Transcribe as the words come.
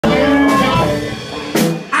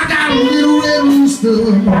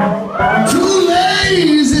rooster, too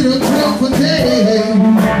lazy to crow for day.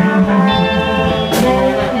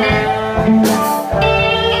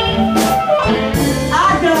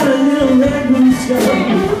 I got a little red rooster,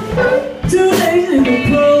 too lazy to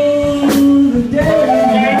crow today.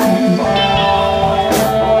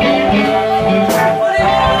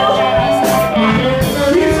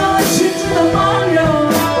 He's on the shit in the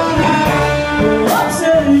barnyard,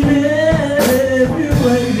 upsetting every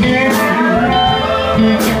way.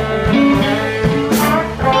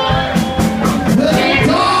 The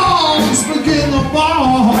dogs begin to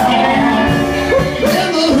bark,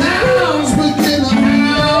 and the hounds begin to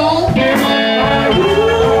howl.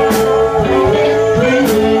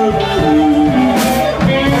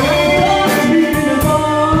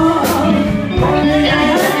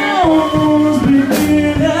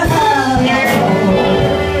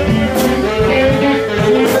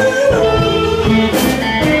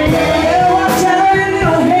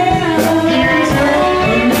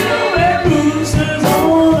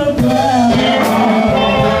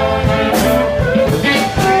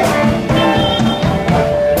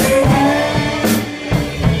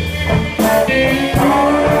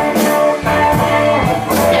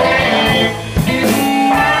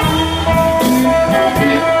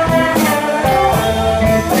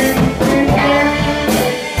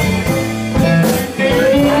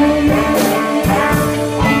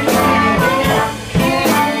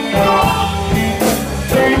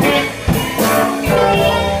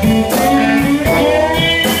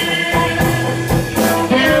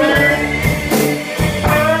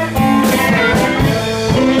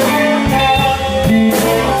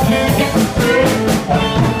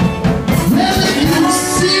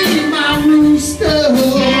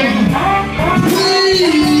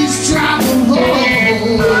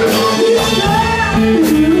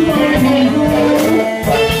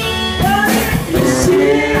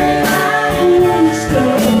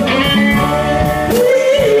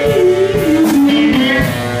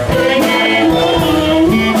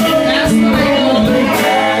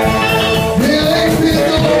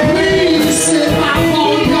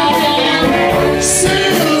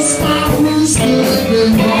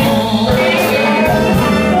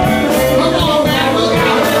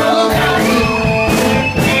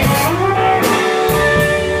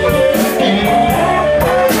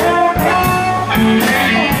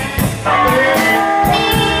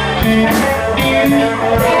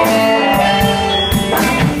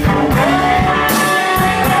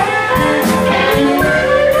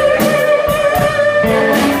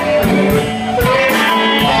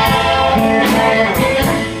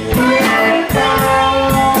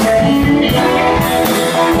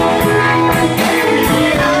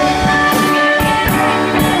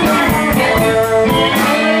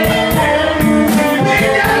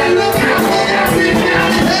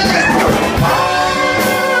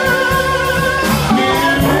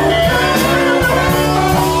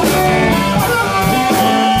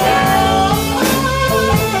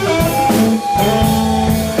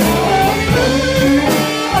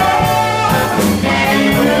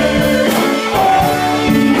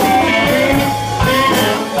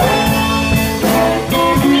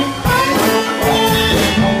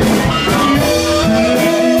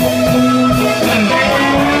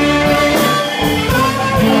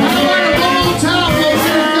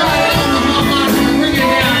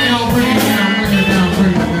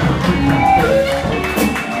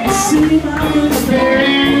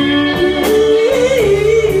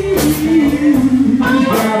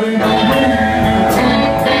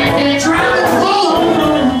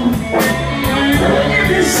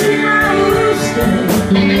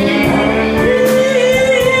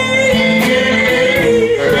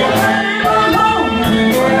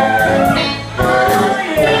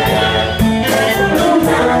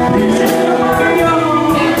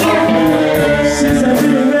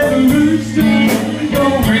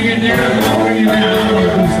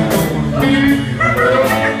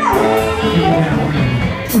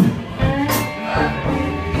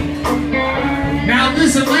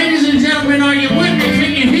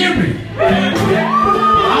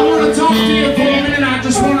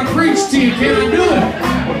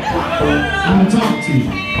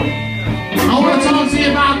 I want to talk to you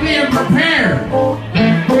about being prepared. My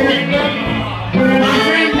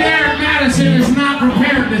friend Derek Madison is not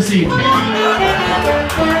prepared this evening. Let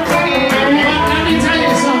me tell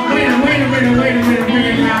you something. Wait a minute. Bring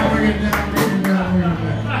it down.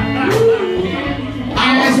 I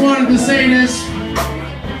always wanted to say this,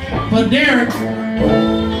 but Derek,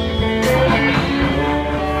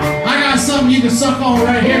 I got something you can suck on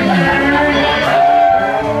right here, man.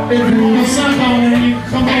 If you can suck on it, you can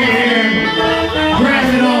come over here.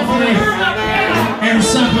 And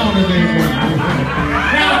suck on it, baby.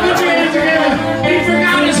 Now put your hands together. He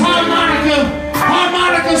forgot his harmonica.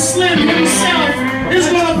 Harmonica Slim himself is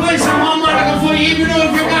gonna play some harmonica for you, even though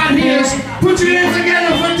if you got his. Put your hands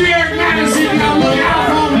together for Derek Madison. Now look out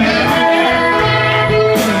for him.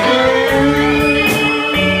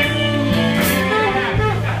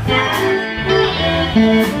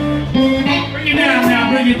 Bring it down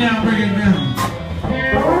now, bring it down, bring it down.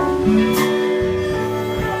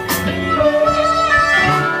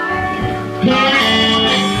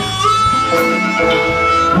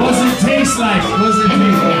 What's it taste like? What's it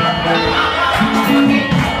taste like?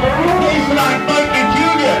 Tastes like Mikey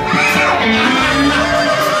Jr.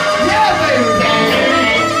 Yeah, baby.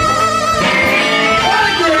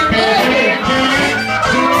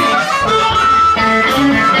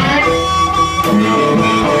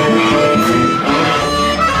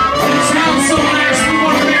 It sounds so nice. We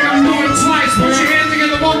want to make them do it twice. Put your hands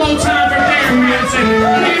together one more time for Derek. We're going to say,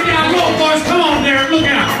 bring it down low, boys. Come on, Derek. Look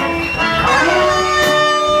out.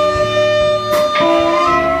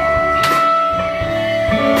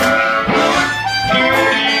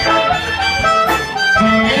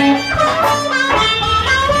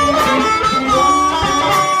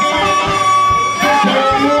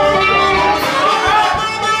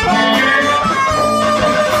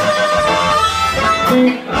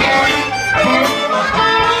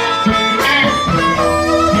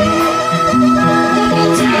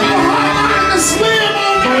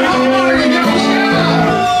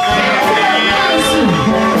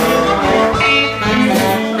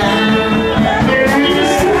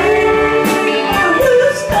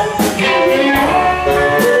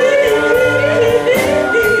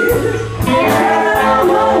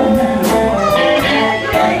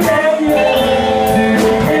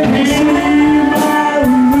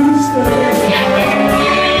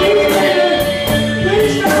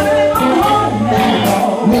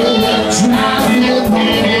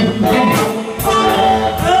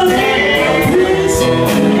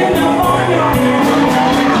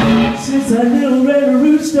 Since a little red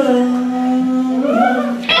rooster,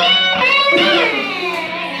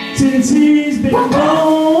 since he's been gone.